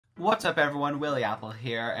What's up everyone, Willy Apple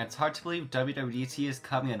here, and it's hard to believe WWDC is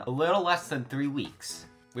coming in a little less than 3 weeks,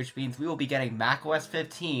 which means we will be getting macOS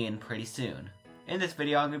 15 pretty soon. In this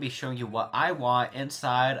video, I'm going to be showing you what I want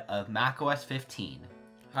inside of macOS 15.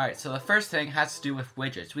 Alright, so the first thing has to do with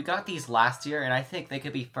widgets. We got these last year, and I think they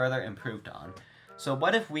could be further improved on. So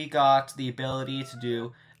what if we got the ability to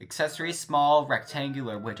do accessory small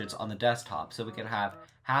rectangular widgets on the desktop? So we could have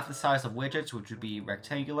half the size of widgets, which would be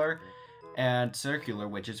rectangular, and circular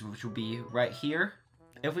widgets, which would be right here.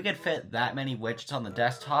 If we could fit that many widgets on the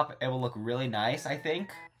desktop, it will look really nice, I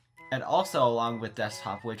think. And also, along with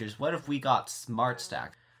desktop widgets, what if we got Smart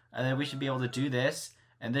Stack? And then we should be able to do this,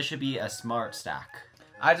 and this should be a Smart Stack.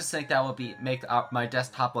 I just think that will make my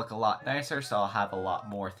desktop look a lot nicer, so I'll have a lot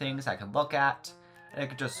more things I can look at. And I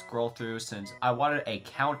can just scroll through, since I wanted a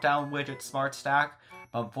countdown widget Smart Stack,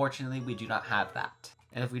 but unfortunately we do not have that.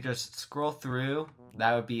 And if we just scroll through,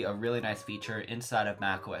 that would be a really nice feature inside of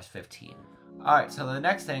macOS 15. Alright, so the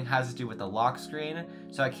next thing has to do with the lock screen.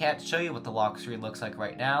 So I can't show you what the lock screen looks like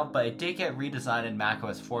right now, but it did get redesigned in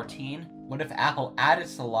macOS 14. What if Apple added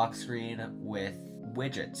to the lock screen with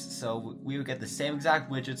widgets? So we would get the same exact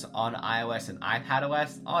widgets on iOS and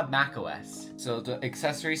iPadOS on macOS. So the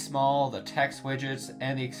accessory small, the text widgets,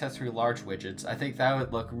 and the accessory large widgets. I think that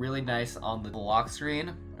would look really nice on the lock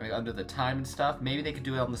screen, right under the time and stuff. Maybe they could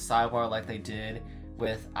do it on the sidebar like they did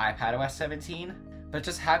with iPadOS 17. But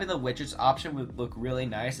just having the widgets option would look really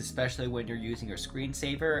nice, especially when you're using your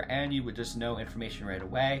screensaver and you would just know information right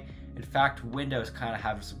away. In fact, Windows kind of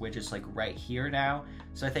has widgets like right here now,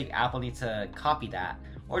 so I think Apple needs to copy that,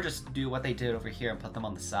 or just do what they did over here and put them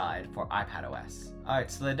on the side for iPadOS. Alright,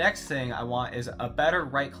 so the next thing I want is a better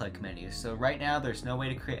right-click menu. So right now there's no way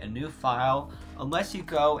to create a new file unless you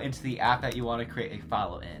go into the app that you want to create a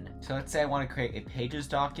file in. So let's say I want to create a Pages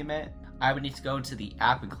document. I would need to go into the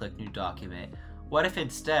app and click New Document. What if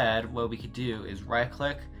instead, what we could do is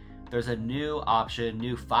right-click, there's a new option,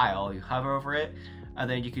 New File, you hover over it, and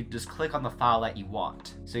then you could just click on the file that you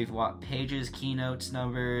want. So if you want pages, keynotes,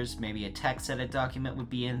 numbers, maybe a text edit document would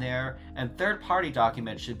be in there, and third-party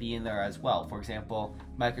documents should be in there as well. For example,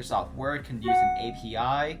 Microsoft Word can use an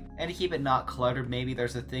API, and to keep it not cluttered, maybe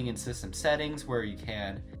there's a thing in system settings where you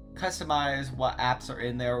can customize what apps are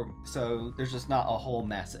in there, so there's just not a whole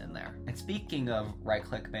mess in there. And speaking of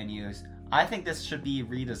right-click menus, I think this should be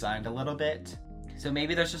redesigned a little bit. So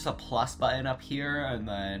maybe there's just a plus button up here, and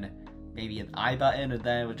then maybe an I button, and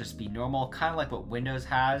then it would just be normal, kind of like what Windows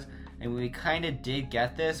has. And we kind of did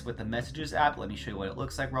get this with the Messages app. Let me show you what it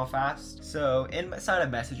looks like real fast. So inside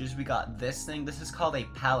of Messages, we got this thing. This is called a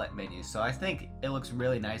palette menu. So I think it looks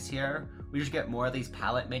really nice here. We should get more of these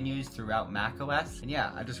palette menus throughout macOS. And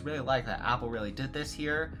yeah, I just really like that Apple really did this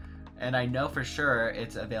here. And I know for sure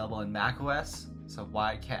it's available in macOS. So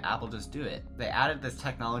why can't Apple just do it? They added this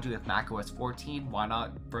technology with macOS 14, why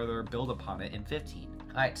not further build upon it in 15?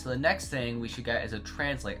 Alright, so the next thing we should get is a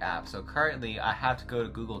Translate app. So currently I have to go to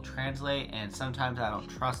Google Translate, and sometimes I don't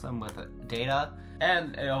trust them with data,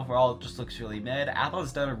 and it overall just looks really mid. Apple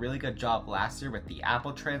has done a really good job last year with the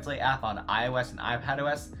Apple Translate app on iOS and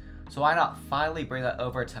iPadOS, so why not finally bring that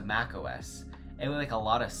over to macOS? It would make a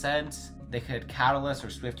lot of sense. They could Catalyst or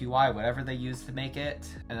SwiftUI, whatever they use to make it,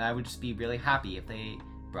 and I would just be really happy if they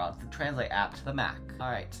brought the Translate app to the Mac.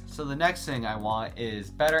 Alright, so the next thing I want is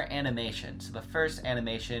better animation. So the first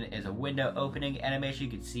animation is a window opening animation.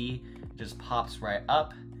 You can see it just pops right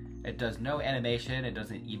up. It does no animation. It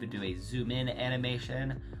doesn't even do a zoom in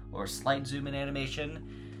animation or slight zoom in animation.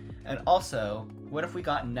 And also, what if we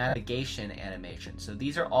got navigation animation? So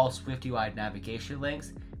these are all SwiftUI navigation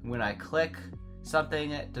links. When I click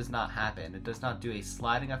something, it does not happen. It does not do a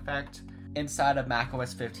sliding effect. Inside of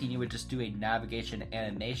macOS 15, you would just do a navigation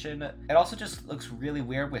animation. It also just looks really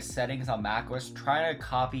weird with settings on macOS, trying to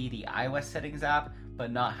copy the iOS settings app, but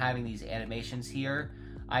not having these animations here.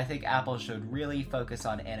 I think Apple should really focus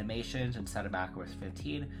on animations inside of macOS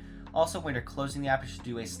 15. Also, when you're closing the app, you should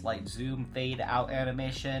do a slight zoom fade out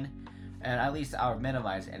animation. And at least our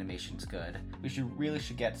minimize animation is good. We really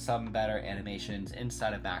should get some better animations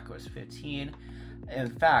inside of macOS 15. In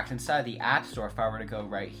fact, inside the App Store, if I were to go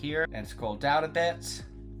right here and scroll down a bit,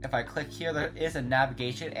 if I click here, there is a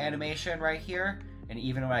navigation animation right here. And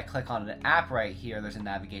even when I click on an app right here, there's a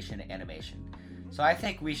navigation animation. So I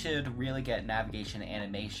think we should really get navigation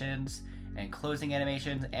animations and closing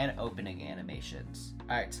animations and opening animations.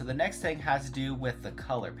 Alright, so the next thing has to do with the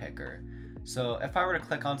color picker. So if I were to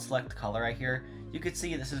click on select color right here, you could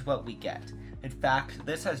see this is what we get. In fact,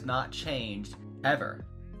 this has not changed ever.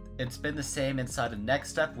 It's been the same inside of Next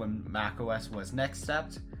Step when macOS was Next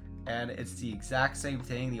Step, and it's the exact same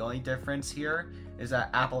thing. The only difference here is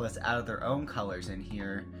that Apple has added their own colors in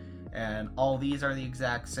here, and all these are the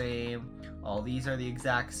exact same, all these are the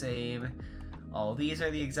exact same, all these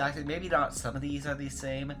are the exact same. Maybe not some of these are the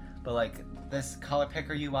same, but like this color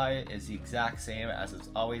picker UI is the exact same as it's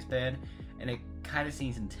always been, and it kind of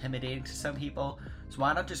seems intimidating to some people. So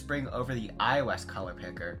why not just bring over the iOS color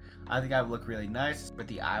picker? I think that would look really nice with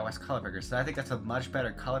the iOS color picker. So I think that's a much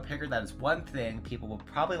better color picker. That is one thing people will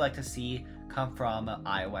probably like to see come from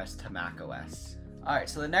iOS to macOS. Alright,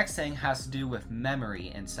 so the next thing has to do with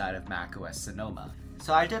memory inside of macOS Sonoma.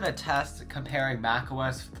 So I did a test comparing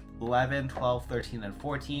macOS 11, 12, 13, and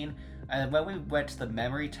 14, and when we went to the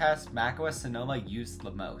memory test, macOS Sonoma used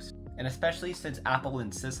the most. And especially since Apple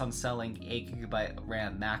insists on selling 8GB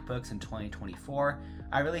RAM MacBooks in 2024,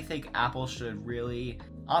 I really think Apple should really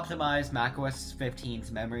optimize macOS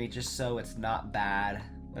 15's memory just so it's not bad.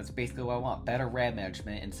 That's basically what I want, better RAM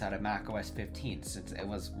management inside of macOS 15, since it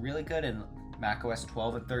was really good in macOS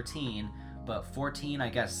 12 and 13, but 14, I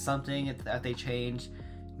guess something that they changed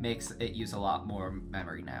makes it use a lot more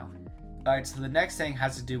memory now. Alright, so the next thing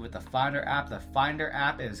has to do with the Finder app. The Finder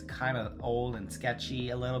app is kind of old and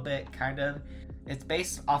sketchy a little bit, kind of. It's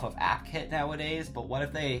based off of AppKit nowadays, but what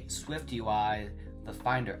if they Swift UI the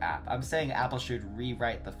Finder app? I'm saying Apple should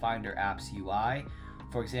rewrite the Finder app's UI.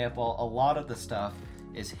 For example, a lot of the stuff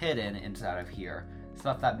is hidden inside of here.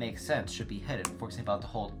 Stuff that makes sense should be hidden. For example, I have to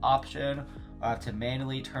hold Option, or I have to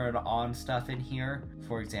manually turn on stuff in here.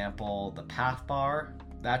 For example, the path bar,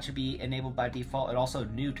 that should be enabled by default, and also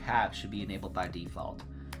new tabs should be enabled by default.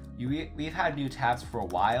 We've had new tabs for a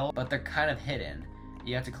while, but they're kind of hidden.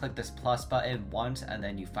 You have to click this plus button once and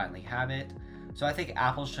then you finally have it. So I think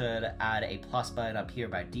Apple should add a plus button up here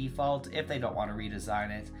by default if they don't want to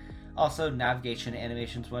redesign it. Also, navigation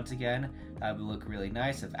animations, once again, that would look really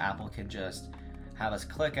nice if Apple can just have us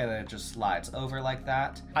click and then it just slides over like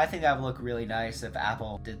that. I think that would look really nice if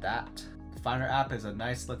Apple did that. Finder app is a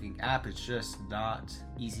nice looking app, it's just not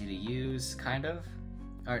easy to use, kind of.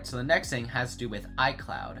 Alright, so the next thing has to do with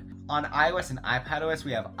iCloud. On iOS and iPadOS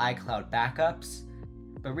we have iCloud backups,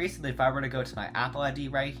 but recently if I were to go to my Apple ID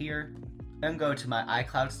right here, then go to my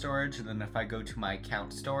iCloud storage, and then if I go to my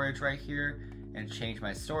account storage right here and change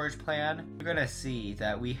my storage plan, you're gonna see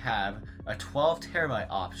that we have a 12TB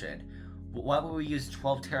option. What would we use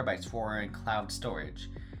 12TB for in cloud storage?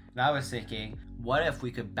 And I was thinking, what if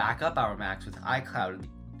we could back up our Macs with iCloud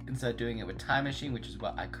instead of doing it with Time Machine, which is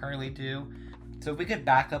what I currently do. So if we could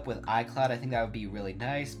back up with iCloud, I think that would be really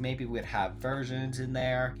nice. Maybe we'd have versions in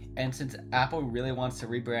there. And since Apple really wants to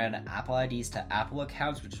rebrand Apple IDs to Apple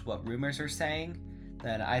accounts, which is what rumors are saying,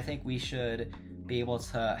 then I think we should be able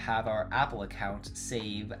to have our Apple account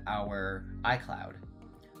save our iCloud.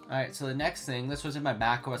 Alright, so the next thing, this was in my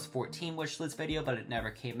macOS 14 wishlist video, but it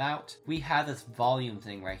never came out. We have this volume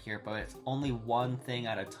thing right here, but it's only one thing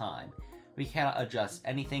at a time. We cannot adjust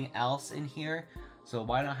anything else in here, so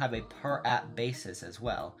why not have a per app basis as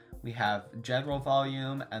well? We have general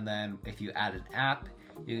volume, and then if you add an app,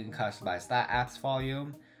 you can customize that app's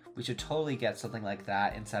volume. We should totally get something like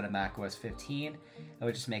that inside of macOS 15. It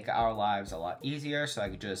would just make our lives a lot easier, so I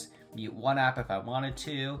could just mute one app if I wanted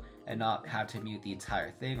to, and not have to mute the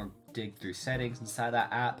entire thing or dig through settings inside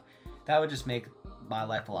that app. That would just make my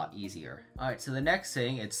life a lot easier. Alright, so the next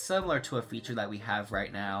thing, it's similar to a feature that we have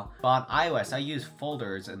right now, but on iOS I use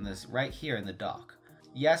folders in this right here in the dock.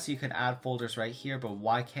 Yes, you can add folders right here, but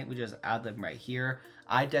why can't we just add them right here?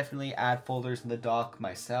 I definitely add folders in the dock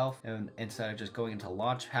myself, and instead of just going into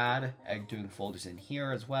Launchpad and doing folders in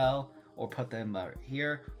here as well, or put them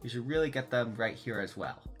here, we should really get them right here as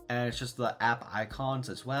well. And it's just the app icons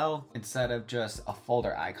as well, instead of just a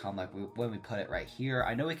folder icon like when we put it right here.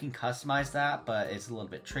 I know we can customize that, but it's a little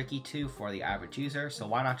bit tricky too for the average user, so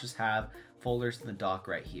why not just have folders in the dock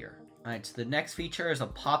right here? Alright, so the next feature is a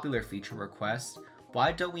popular feature request.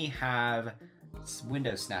 Why don't we have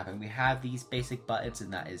window snapping? We have these basic buttons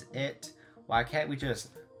and that is it. Why can't we just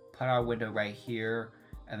put our window right here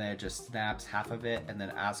and then it just snaps half of it and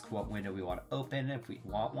then ask what window we want to open if we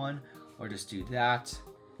want one, or just do that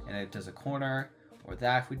and it does a corner, or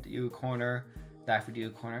that if we do a corner, that if we do a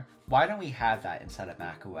corner. Why don't we have that inside of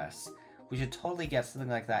macOS? We should totally get something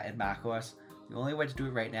like that in macOS. The only way to do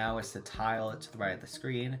it right now is to tile it to the right of the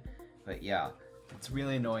screen, but yeah, it's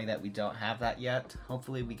really annoying that we don't have that yet.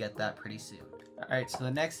 Hopefully we get that pretty soon. Alright, so the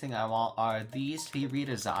next thing I want are these to be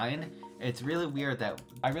redesigned. It's really weird that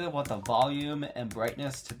I really want the volume and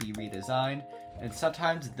brightness to be redesigned, and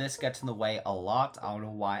sometimes this gets in the way a lot. I don't know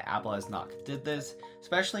why Apple has not did this,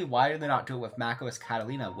 especially why did they not do it with macOS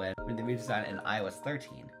Catalina when they redesigned it in iOS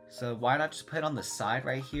 13? So why not just put it on the side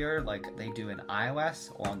right here like they do in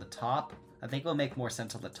iOS, or on the top? I think it'll make more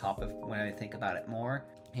sense on the top when I think about it more.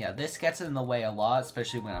 Yeah, this gets in the way a lot,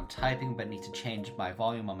 especially when I'm typing but need to change my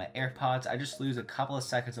volume on my AirPods. I just lose a couple of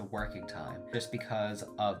seconds of working time just because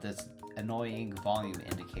of this annoying volume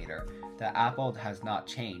indicator that Apple has not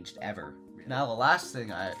changed ever. Now the last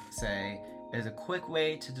thing I say is a quick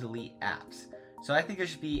way to delete apps. So I think there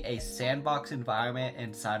should be a sandbox environment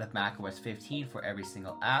inside of macOS 15 for every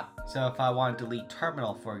single app. So if I want to delete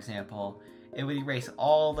Terminal, for example, it would erase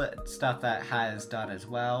all the stuff that has done as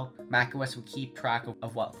well. macOS would keep track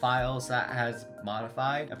of what files that has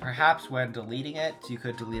modified. And perhaps when deleting it, you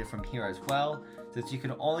could delete it from here as well, since you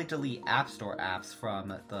can only delete App Store apps from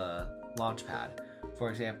the Launchpad. For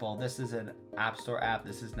example, this is an App Store app,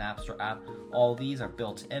 this is an App Store app. All these are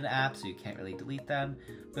built-in apps, so you can't really delete them.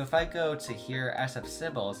 But if I go to here, SF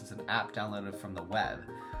Symbols, it's an app downloaded from the web.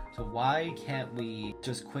 So why can't we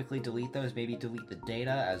just quickly delete those, maybe delete the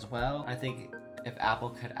data as well? I think if Apple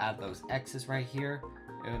could add those X's right here,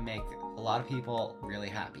 it would make a lot of people really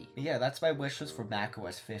happy. But yeah, that's my wish list for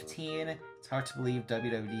macOS 15. It's hard to believe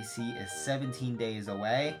WWDC is 17 days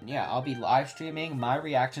away. Yeah, I'll be live streaming my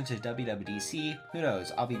reaction to WWDC. Who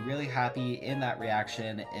knows, I'll be really happy in that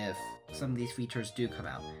reaction if some of these features do come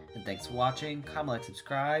out. And thanks for watching, comment, like,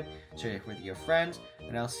 subscribe, share it with your friends,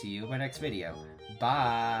 and I'll see you in my next video.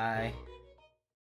 Bye!